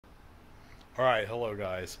All right, hello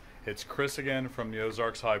guys. It's Chris again from the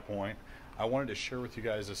Ozarks High Point. I wanted to share with you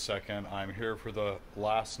guys a second. I'm here for the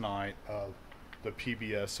last night of the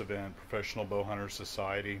PBS event, Professional Bowhunter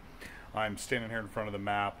Society. I'm standing here in front of the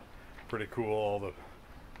map. Pretty cool. All the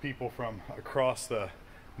people from across the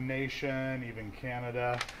nation, even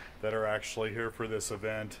Canada, that are actually here for this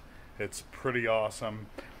event. It's pretty awesome.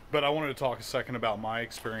 But I wanted to talk a second about my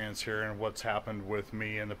experience here and what's happened with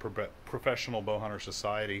me and the Professional Bowhunter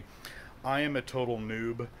Society. I am a total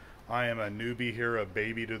noob. I am a newbie here, a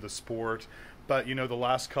baby to the sport. But you know, the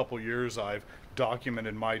last couple years I've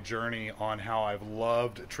documented my journey on how I've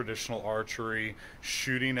loved traditional archery,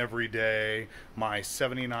 shooting every day, my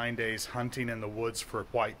 79 days hunting in the woods for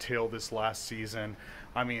whitetail this last season.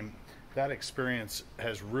 I mean, that experience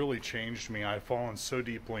has really changed me. I've fallen so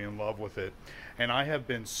deeply in love with it. And I have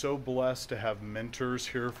been so blessed to have mentors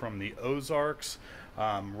here from the Ozarks,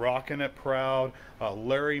 Rockin' It Proud,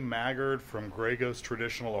 Larry Maggard from Grey Ghost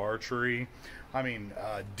Traditional Archery,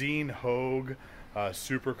 Dean Hogue,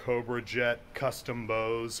 Super Cobra Jet Custom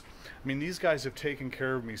Bows. I mean, these guys have taken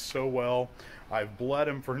care of me so well. I've bled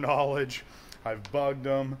them for knowledge. I've bugged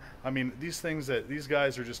them. I mean, these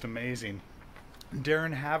guys are just amazing.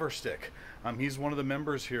 Darren Haverstick, he's one of the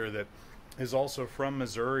members here that is also from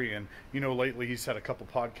Missouri, and you know, lately he's had a couple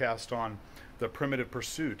podcasts on the Primitive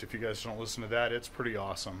Pursuit. If you guys don't listen to that, it's pretty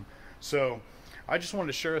awesome. So I just wanted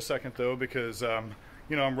to share a second though, because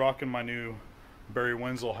you know, I'm rocking my new Barry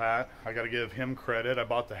Wenzel hat. I got to give him credit. I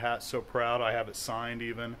bought the hat, so proud. I have it signed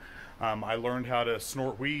even. I learned how to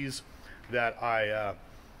snort wheeze that I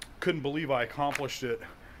couldn't believe I accomplished it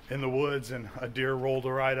in the woods, and a deer rolled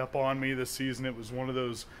right up on me this season. It was one of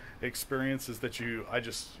those experiences that I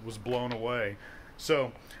just was blown away.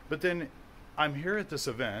 So, but then I'm here at this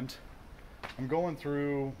event. I'm going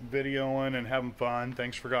through videoing and having fun.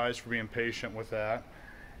 Thanks for guys for being patient with that.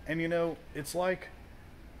 And you know, it's like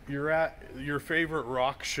you're at your favorite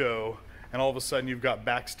rock show and all of a sudden you've got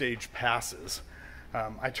backstage passes.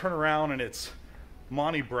 I turn around and it's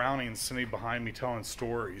Monty Browning sitting behind me telling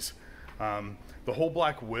stories. The whole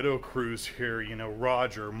Black Widow crew's here, you know,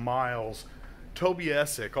 Roger, Miles, Toby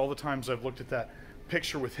Essick, all the times I've looked at that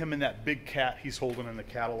picture with him and that big cat he's holding in the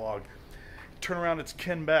catalog. Turn around, it's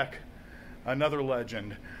Ken Beck, another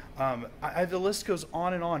legend. The list goes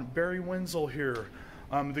on and on. Barry Wenzel here,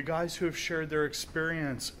 the guys who have shared their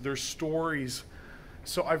experience, their stories.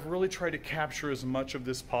 So I've really tried to capture as much of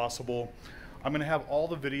this possible. I'm going to have all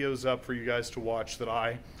the videos up for you guys to watch that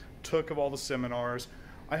I took of all the seminars.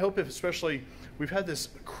 I hope especially, we've had this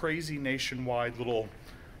crazy nationwide little,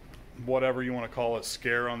 whatever you want to call it,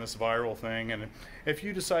 scare on this viral thing. And if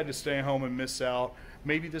you decide to stay home and miss out,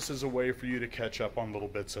 maybe this is a way for you to catch up on little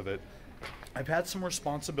bits of it. I've had some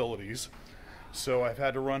responsibilities, so I've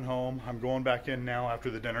had to run home. I'm going back in now after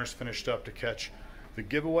the dinner's finished up to catch the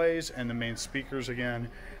giveaways and the main speakers again.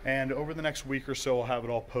 And over the next week or so, I'll have it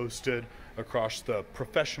all posted across the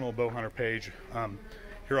Professional Bowhunter page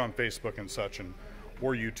here on Facebook and such,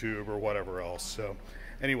 or YouTube or whatever else. So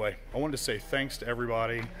anyway, I wanted to say thanks to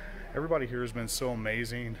everybody. Everybody here has been so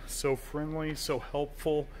amazing, so friendly, so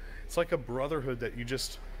helpful. It's like a brotherhood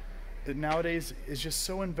that nowadays is just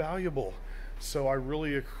so invaluable. So I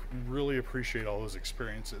really, really appreciate all those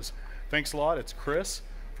experiences. Thanks a lot. It's Chris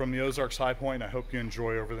from the Ozarks High Point. I hope you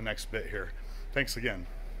enjoy over the next bit here. Thanks again.